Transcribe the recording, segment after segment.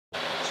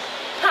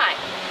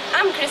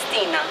I'm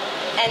Christina,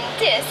 and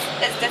this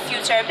is the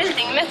future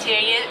building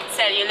material,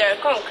 cellular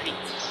concrete.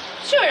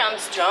 Sure, I'm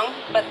strong,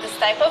 but this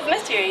type of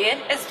material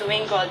is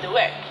doing all the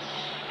work.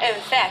 In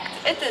fact,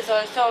 it is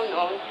also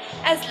known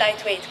as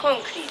lightweight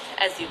concrete,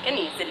 as you can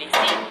easily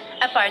see.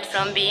 Apart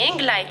from being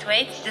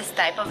lightweight, this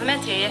type of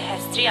material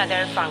has three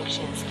other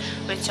functions,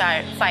 which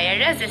are fire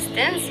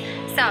resistance,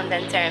 sound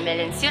and thermal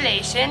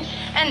insulation,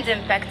 and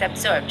impact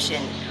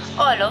absorption,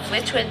 all of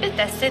which will be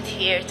tested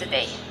here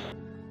today.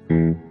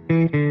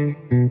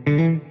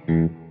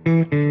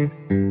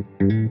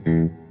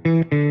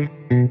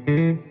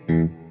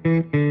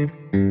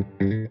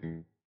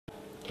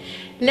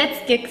 Let's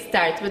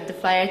kickstart with the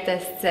fire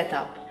test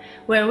setup,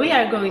 where we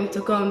are going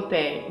to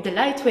compare the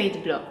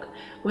lightweight block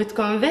with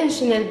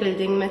conventional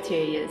building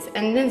materials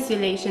and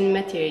insulation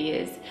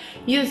materials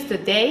used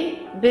today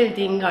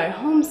building our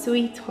home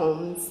sweet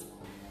homes.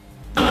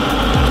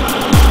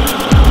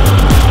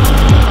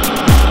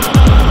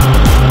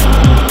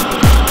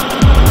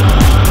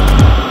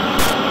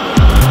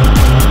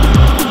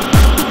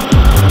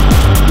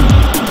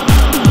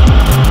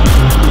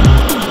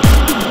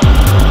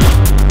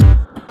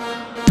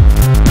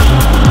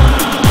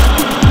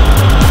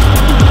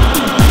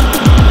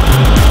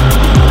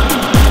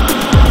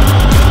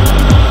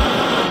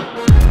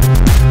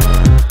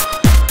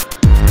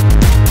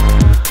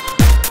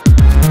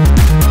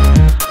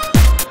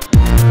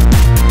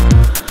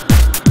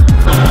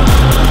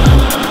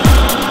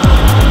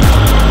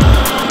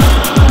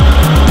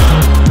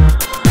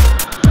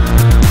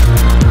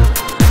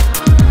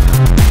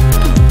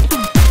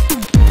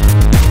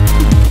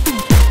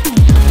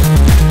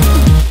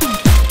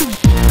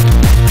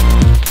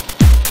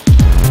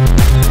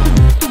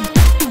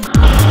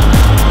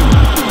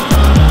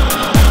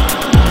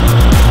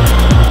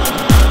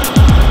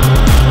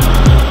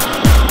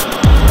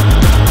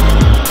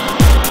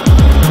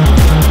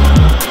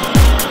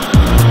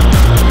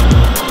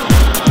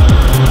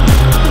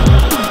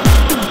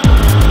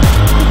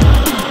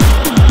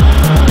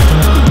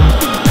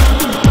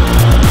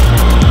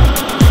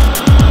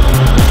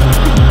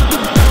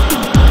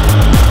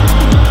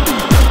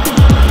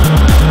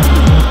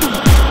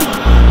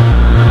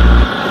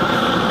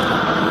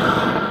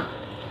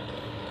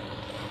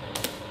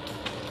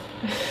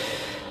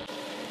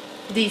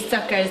 These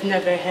suckers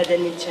never had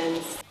any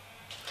chance.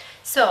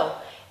 So,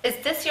 is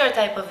this your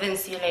type of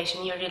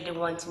insulation you really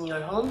want in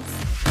your homes?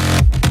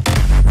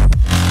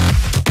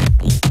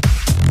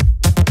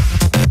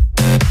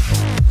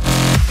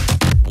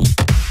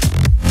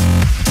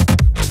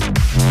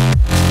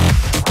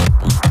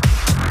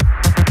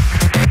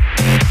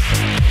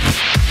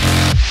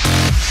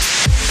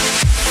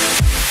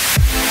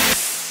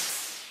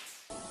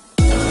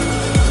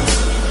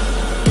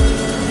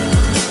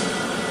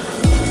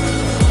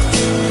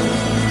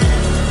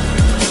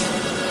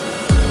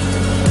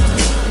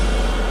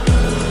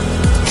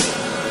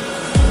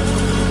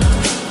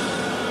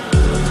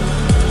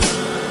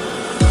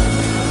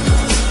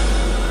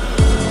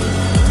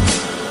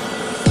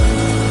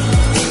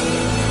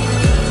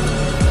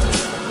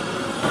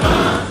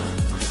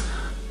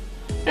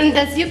 And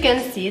as you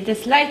can see,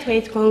 this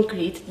lightweight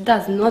concrete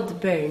does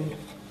not burn.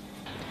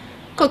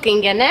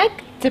 Cooking an egg,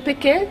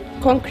 typical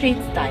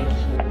concrete style.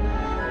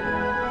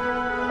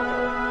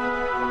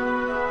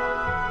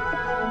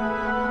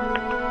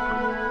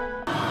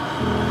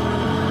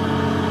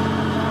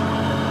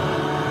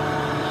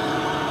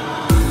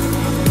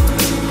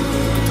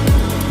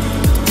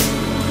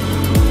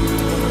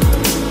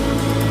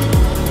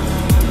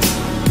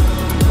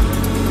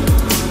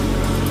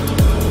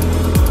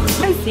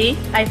 See,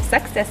 I've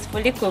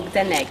successfully cooked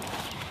an egg.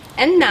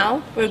 And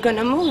now we're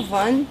gonna move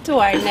on to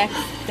our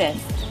next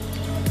test.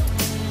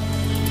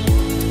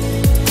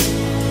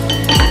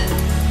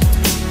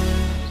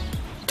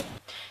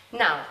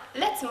 Now,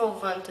 let's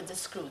move on to the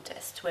screw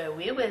test, where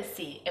we will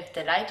see if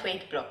the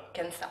lightweight block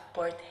can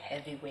support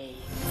heavy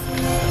weights.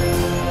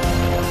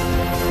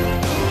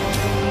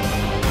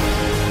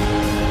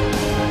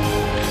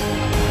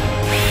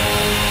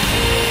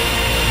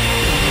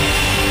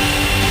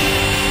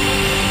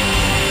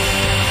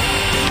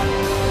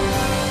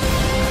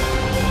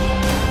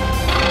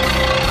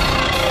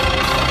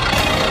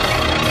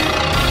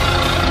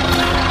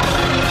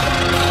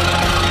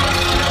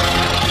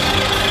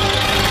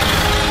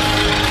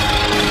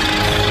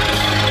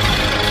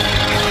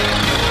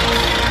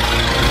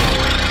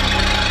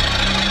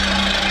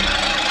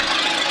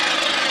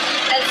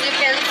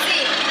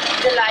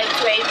 The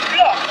lightweight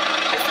block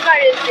is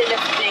currently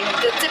lifting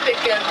the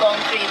typical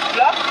concrete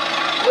block,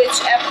 which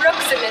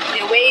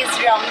approximately weighs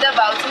around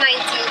about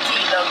 19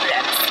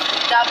 kilograms,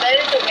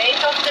 double the weight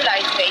of the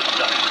lightweight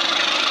block.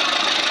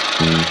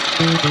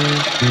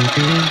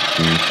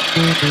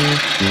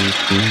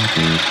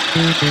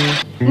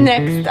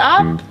 Next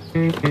up,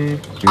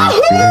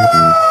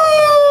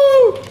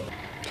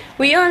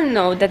 we all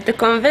know that the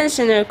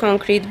conventional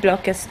concrete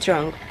block is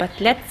strong, but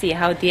let's see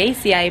how the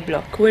ACI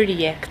block will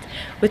react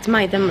with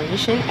my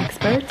demolition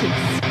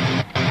expertise.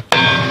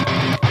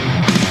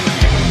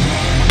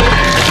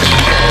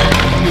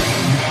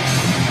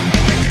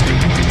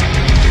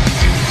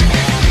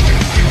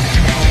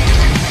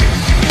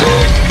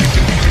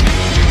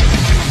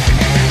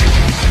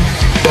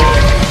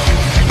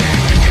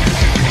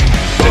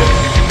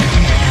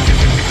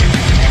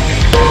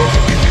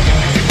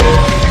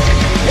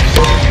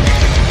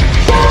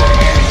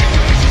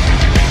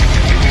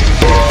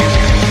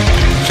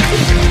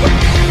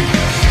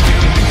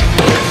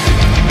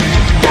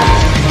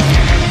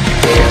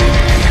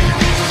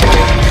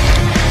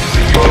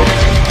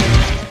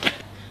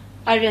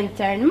 Our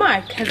intern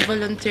Mark has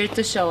volunteered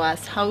to show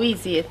us how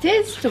easy it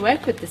is to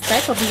work with this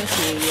type of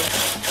material.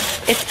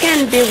 It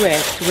can be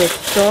worked with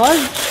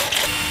saws,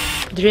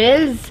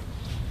 drills,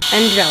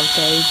 and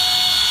routers.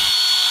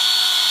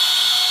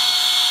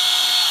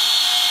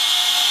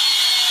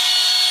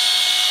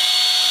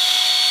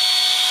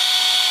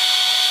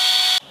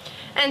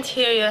 And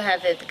here you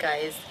have it,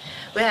 guys.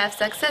 We have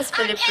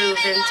successfully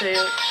proven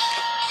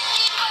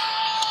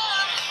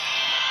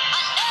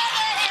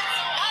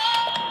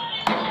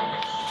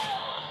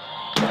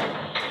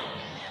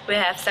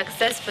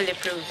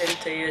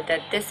to you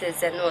that this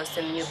is an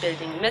awesome new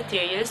building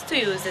materials to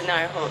use in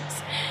our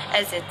homes,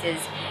 as it is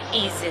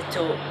easy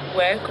to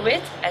work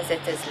with, as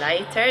it is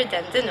lighter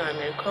than the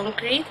normal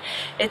concrete.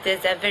 It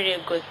is a very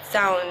good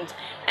sound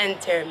and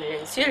thermal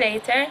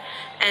insulator,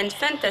 and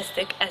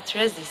fantastic at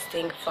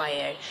resisting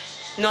fire,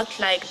 not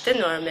like the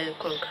normal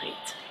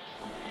concrete.